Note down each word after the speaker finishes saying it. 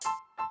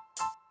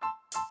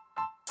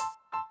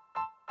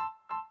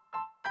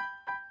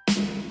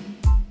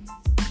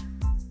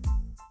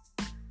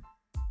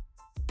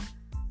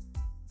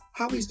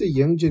How is the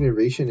young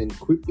generation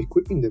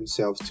equipping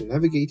themselves to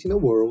navigate in a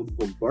world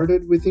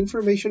bombarded with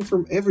information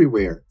from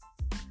everywhere?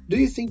 Do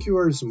you think you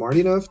are smart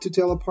enough to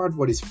tell apart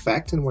what is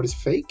fact and what is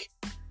fake?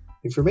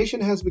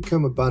 Information has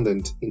become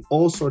abundant in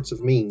all sorts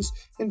of means,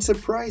 and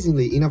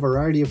surprisingly in a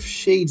variety of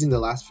shades in the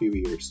last few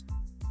years.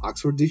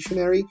 Oxford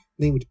Dictionary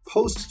named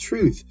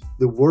post-truth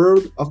the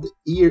word of the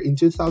year in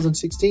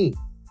 2016.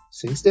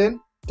 Since then,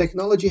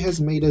 technology has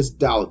made us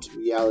doubt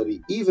reality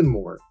even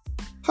more.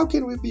 How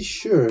can we be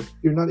sure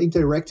you're not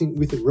interacting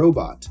with a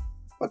robot,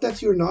 but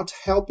that you're not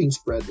helping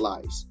spread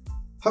lies?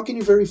 How can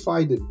you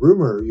verify that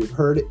rumor you've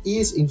heard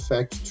is in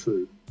fact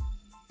true?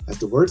 As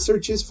the world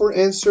searches for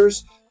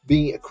answers,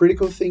 being a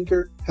critical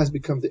thinker has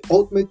become the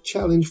ultimate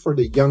challenge for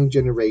the young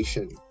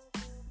generation.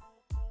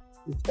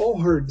 We've all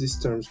heard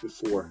these terms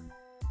before.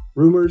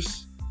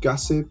 Rumors,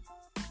 gossip.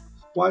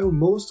 While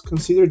most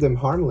consider them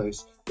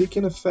harmless, they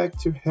can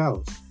affect your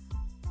health.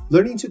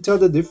 Learning to tell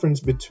the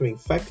difference between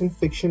fact and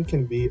fiction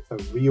can be a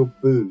real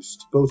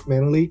boost, both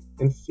mentally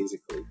and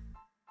physically.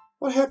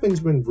 What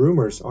happens when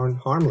rumors aren't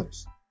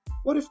harmless?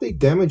 What if they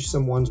damage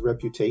someone's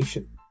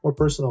reputation or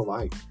personal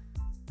life?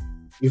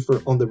 If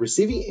you're on the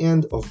receiving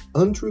end of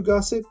untrue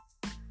gossip,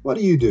 what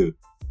do?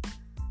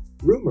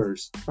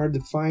 Rumors are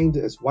defined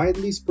as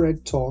widely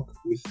spread talk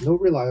with no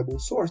reliable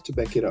source to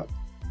back it up.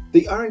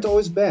 They aren't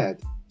always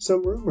bad.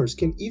 Some rumors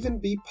can even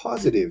be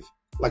positive,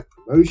 like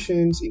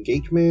promotions,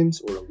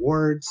 engagements, or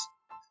awards.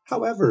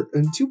 However,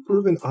 until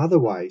proven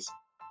otherwise,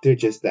 they're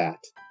just that,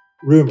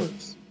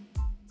 rumors.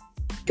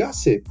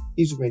 Gossip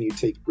is when you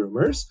take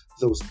rumors,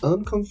 those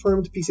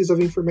unconfirmed pieces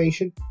of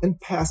information, and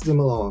pass them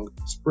along,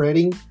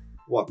 spreading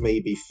what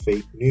may be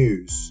fake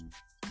news.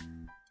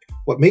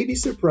 What may be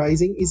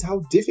surprising is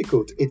how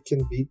difficult it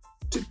can be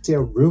to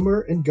tell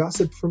rumor and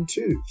gossip from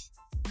truth.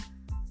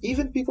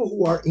 Even people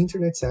who are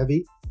internet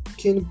savvy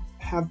can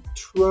have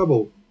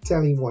trouble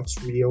telling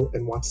what's real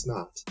and what's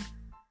not.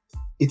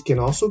 It can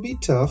also be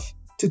tough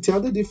to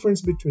tell the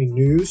difference between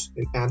news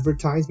and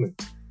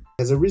advertisement.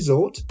 As a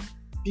result,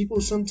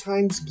 people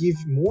sometimes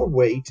give more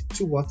weight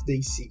to what they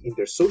see in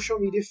their social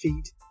media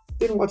feed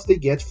than what they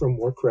get from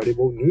more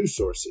credible news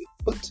sources.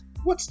 But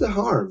what's the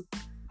harm?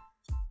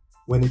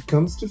 When it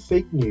comes to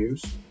fake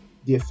news,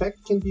 the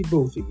effect can be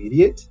both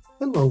immediate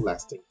and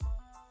long-lasting.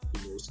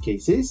 In most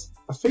cases,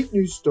 a fake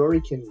news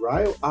story can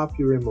rile up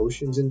your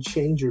emotions and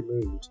change your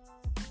mood.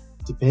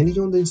 Depending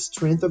on the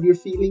strength of your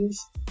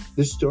feelings,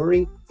 the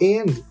story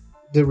and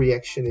the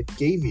reaction it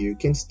gave you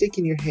can stick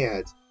in your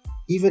head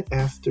even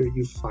after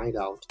you find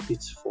out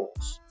it's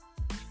false.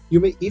 You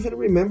may even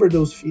remember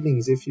those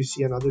feelings if you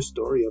see another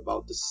story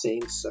about the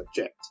same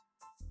subject.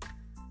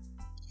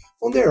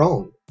 On their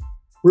own,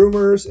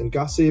 rumors and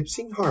gossip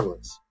seem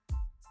harmless,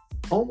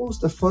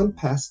 almost a fun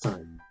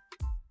pastime.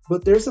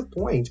 But there's a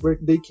point where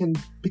they can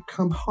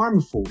become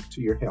harmful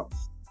to your health.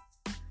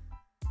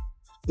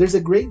 There's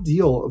a great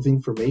deal of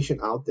information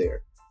out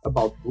there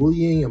about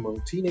bullying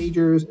among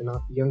teenagers and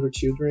younger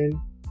children.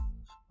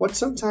 What's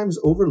sometimes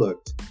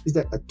overlooked is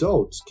that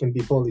adults can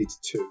be bullied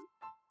too.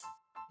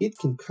 It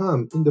can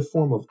come in the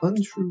form of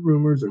untrue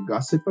rumors or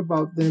gossip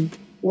about them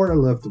or a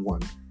loved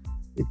one.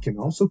 It can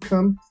also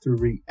come through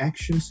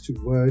reactions to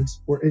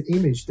words or an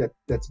image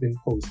that's been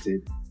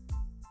posted.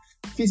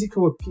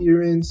 Physical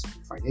appearance,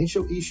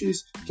 financial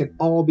issues can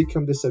all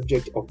become the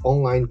subject of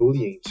online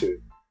bullying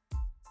too.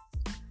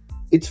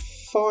 It's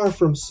far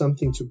from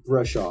something to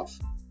brush off.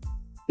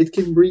 It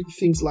can bring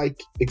things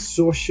like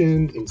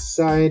exhaustion,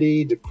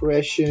 anxiety,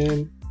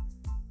 depression.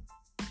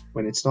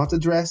 When it's not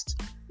addressed,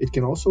 it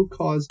can also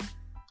cause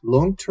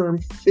long-term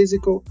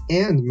physical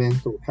and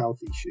mental health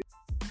issues,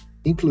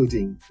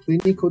 including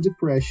clinical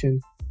depression,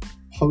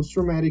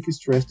 post-traumatic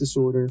stress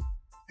disorder,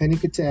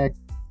 panic attack,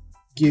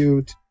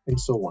 guilt, and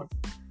so on.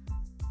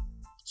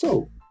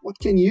 So, what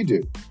can you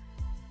do?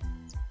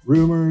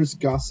 Rumors,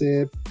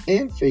 gossip,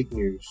 and fake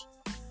news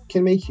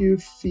can make you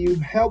feel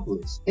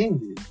helpless,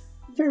 angry,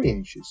 very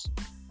anxious.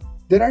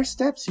 There are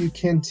steps you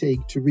can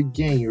take to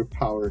regain your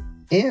power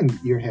and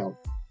your health.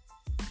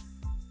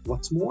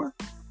 What's more,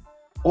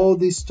 all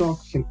this talk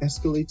can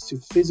escalate to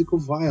physical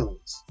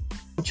violence.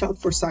 Watch out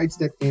for sites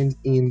that end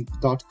in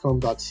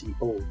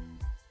 .com.co.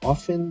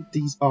 Often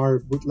these are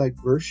bootleg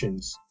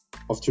versions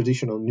of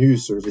traditional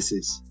news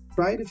services.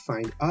 Try to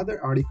find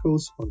other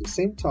articles on the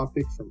same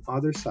topic from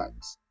other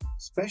sites,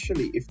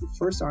 especially if the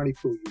first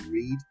article you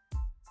read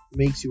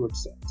makes you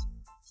upset.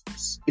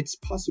 It's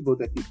possible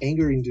that the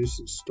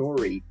anger-inducing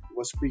story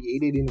was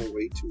created in a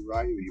way to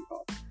rile you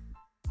up.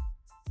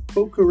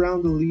 Poke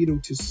around a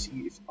little to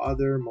see if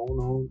other more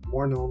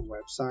known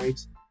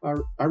websites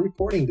are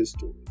reporting the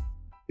story.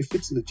 If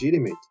it's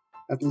legitimate,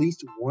 at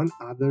least one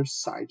other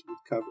site would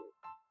cover it.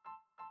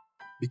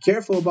 Be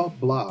careful about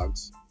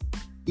blogs,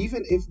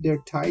 even if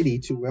they're tidy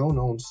to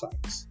well-known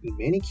sites. In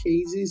many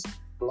cases,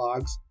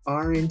 blogs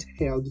aren't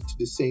held to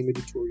the same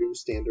editorial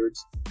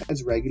standards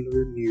as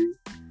regular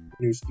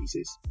news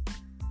pieces.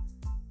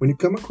 When you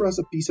come across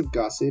a piece of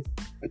gossip,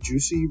 a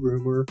juicy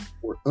rumor,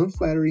 or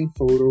unflattering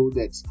photo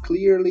that's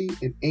clearly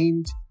and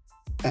aimed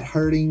at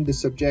hurting the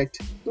subject,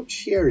 don't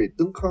share it,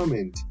 don't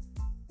comment,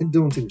 and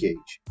don't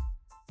engage.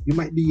 You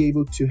might be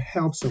able to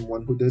help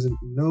someone who doesn't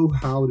know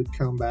how to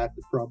combat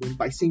the problem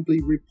by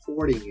simply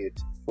reporting it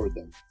for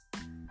them.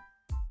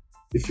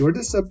 If you're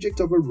the subject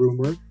of a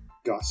rumor,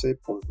 gossip,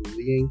 or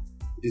bullying,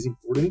 it is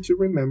important to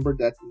remember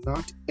that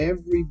not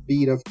every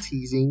bit of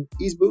teasing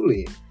is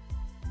bullying.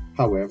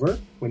 However,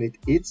 when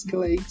it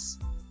escalates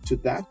to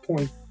that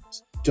point,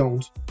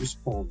 don't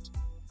respond.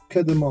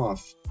 Cut them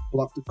off,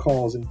 block the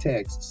calls and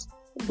texts,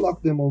 and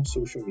block them on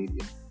social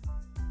media.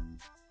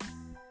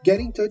 Get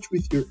in touch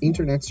with your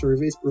internet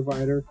service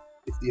provider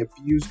if the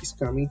abuse is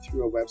coming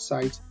through a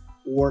website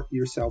or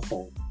your cell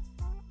phone.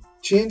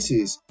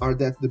 Chances are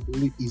that the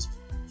bully is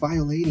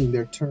violating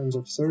their terms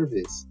of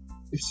service.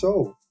 If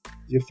so,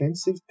 the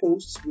offensive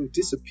posts will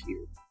disappear.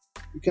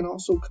 You can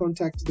also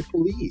contact the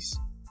police.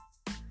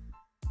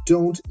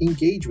 Don't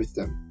engage with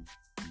them.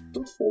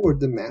 Don't forward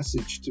the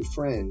message to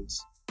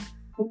friends.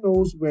 Who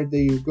knows where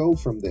they will go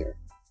from there?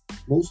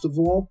 Most of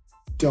all,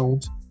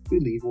 don't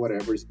believe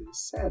whatever is being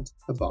said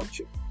about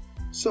you.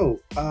 So,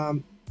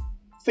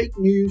 fake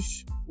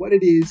news, what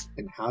it is,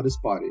 and how to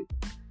spot it.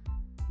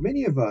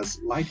 Many of us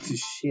like to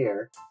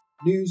share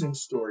news and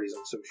stories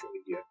on social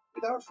media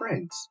with our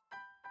friends.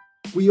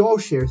 We all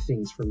share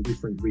things from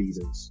different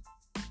reasons.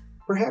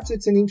 Perhaps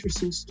it's an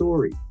interesting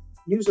story,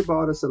 news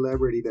about a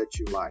celebrity that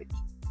you like,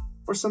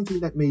 or something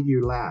that made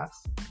you laugh.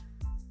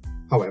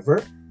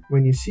 However,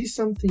 when you see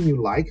something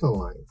you like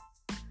online,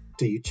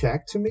 do you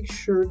check to make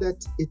sure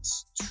that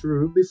it's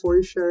true before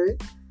you share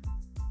it?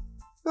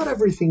 Not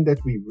everything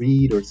that we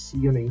read or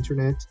see on the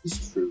internet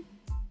is true.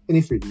 And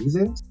if it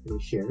isn't, and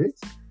we share it,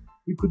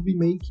 we could be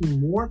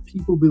making more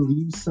people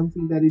believe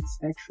something that it's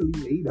actually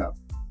made up.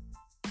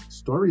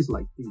 Stories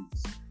like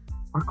these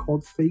are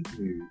called fake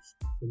news,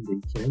 and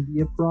they can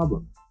be a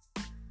problem.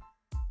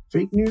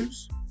 Fake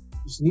news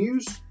is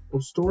news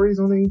or stories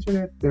on the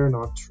internet that are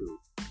not true.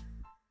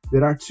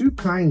 There are two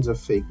kinds of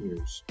fake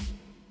news.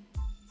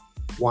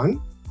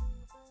 One,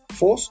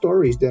 false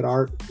stories that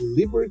are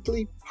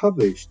deliberately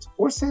published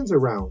or sent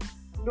around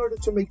in order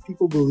to make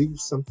people believe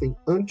something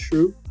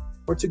untrue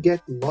or to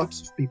get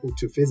lots of people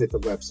to visit the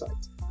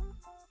website.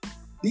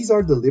 These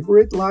are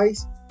deliberate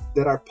lies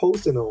that are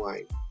posted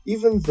online,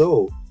 even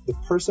though the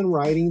person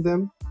writing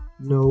them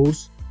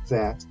knows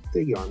that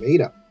they are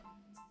made up.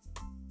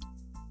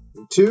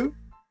 And two,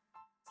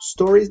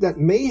 stories that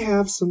may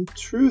have some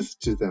truth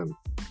to them,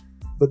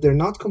 but they're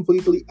not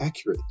completely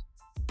accurate.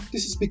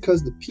 This is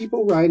because the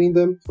people writing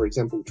them, for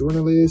example,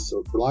 journalists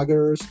or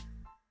bloggers,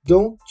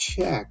 don't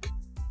check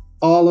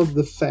all of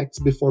the facts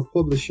before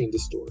publishing the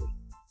story,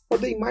 or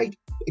they might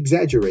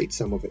exaggerate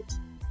some of it.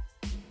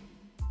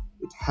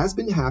 It has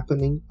been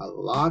happening a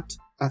lot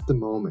at the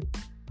moment,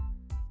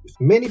 with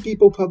many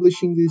people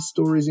publishing these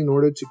stories in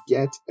order to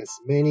get as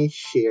many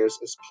shares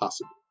as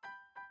possible.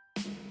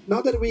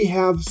 Now that we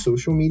have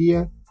social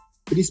media,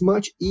 it is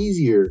much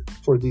easier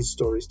for these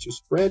stories to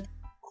spread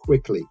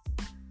quickly,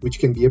 which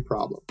can be a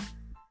problem.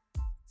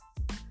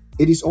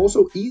 It is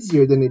also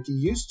easier than it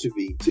used to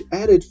be to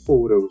edit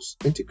photos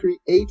and to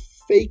create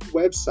fake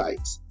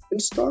websites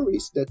and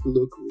stories that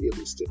look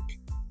realistic.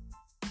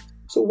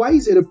 So why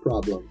is it a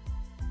problem?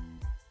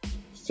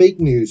 Fake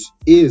news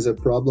is a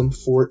problem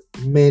for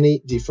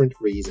many different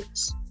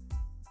reasons.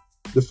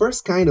 The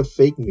first kind of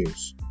fake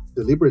news,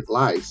 deliberate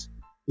lies,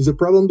 is a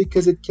problem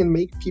because it can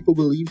make people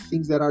believe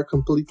things that are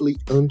completely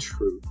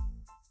untrue.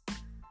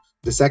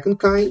 The second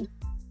kind,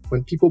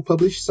 when people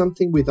publish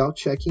something without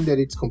checking that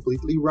it's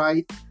completely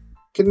right,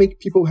 can make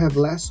people have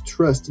less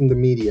trust in the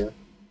media,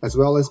 as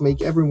well as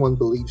make everyone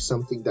believe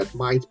something that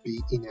might be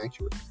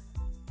inaccurate.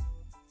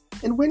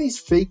 And when is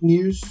fake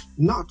news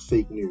not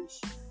fake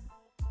news?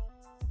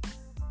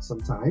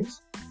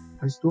 Sometimes,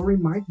 a story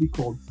might be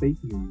called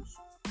fake news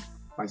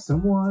by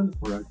someone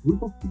or a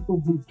group of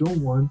people who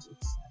don't want to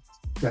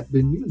accept that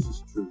the news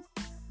is true,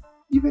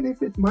 even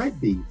if it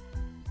might be.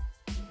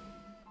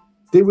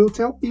 They will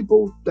tell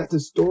people that the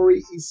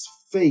story is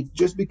fake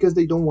just because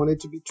they don't want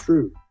it to be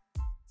true.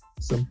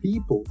 Some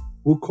people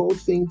will call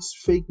things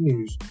fake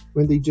news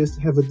when they just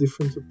have a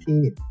different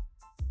opinion.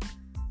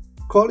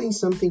 Calling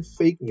something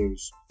fake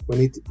news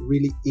when it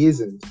really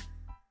isn't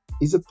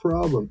is a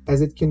problem,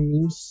 as it can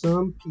mean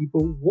some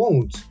people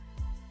won't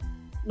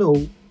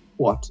know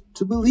what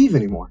to believe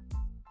anymore.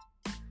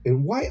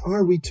 And why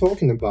are we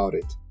talking about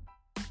it?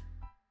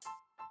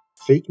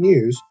 Fake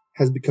news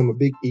has become a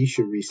big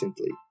issue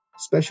recently,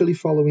 especially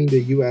following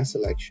the US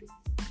election.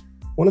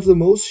 One of the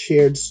most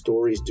shared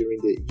stories during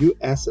the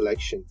US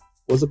election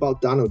was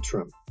about Donald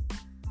Trump,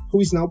 who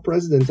is now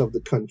president of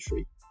the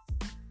country.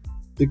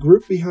 The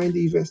group behind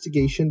the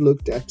investigation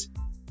looked at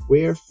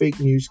where fake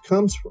news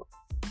comes from,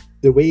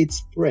 the way it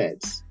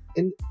spreads,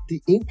 and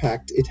the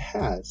impact it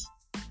has.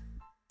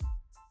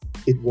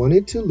 It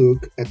wanted to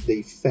look at the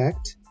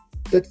effect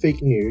that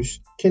fake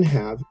news can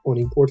have on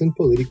important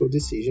political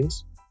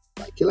decisions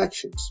like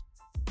elections.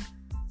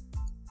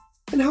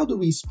 And how do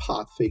we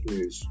spot fake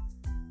news?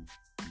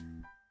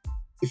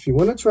 If you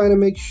want to try to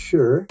make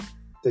sure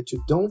that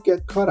you don't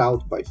get caught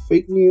out by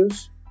fake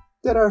news,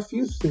 there are a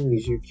few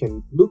things you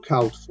can look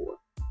out for.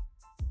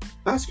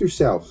 Ask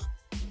yourself,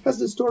 has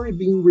the story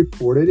been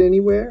reported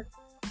anywhere?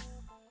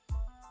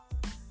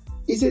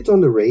 Is it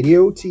on the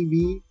radio,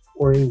 TV,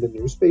 or in the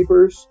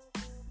newspapers?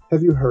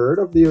 Have you heard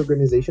of the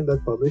organization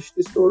that published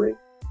the story?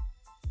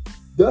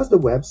 Does the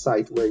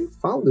website where you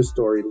found the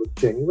story look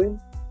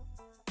genuine?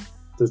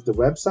 Does the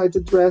website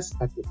address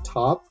at the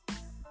top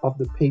of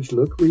the page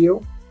look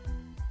real?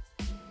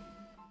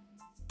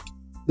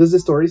 Does the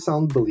story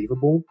sound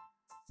believable?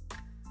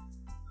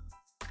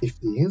 If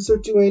the answer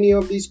to any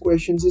of these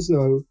questions is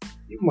no,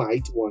 you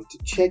might want to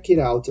check it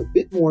out a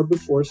bit more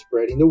before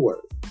spreading the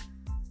word.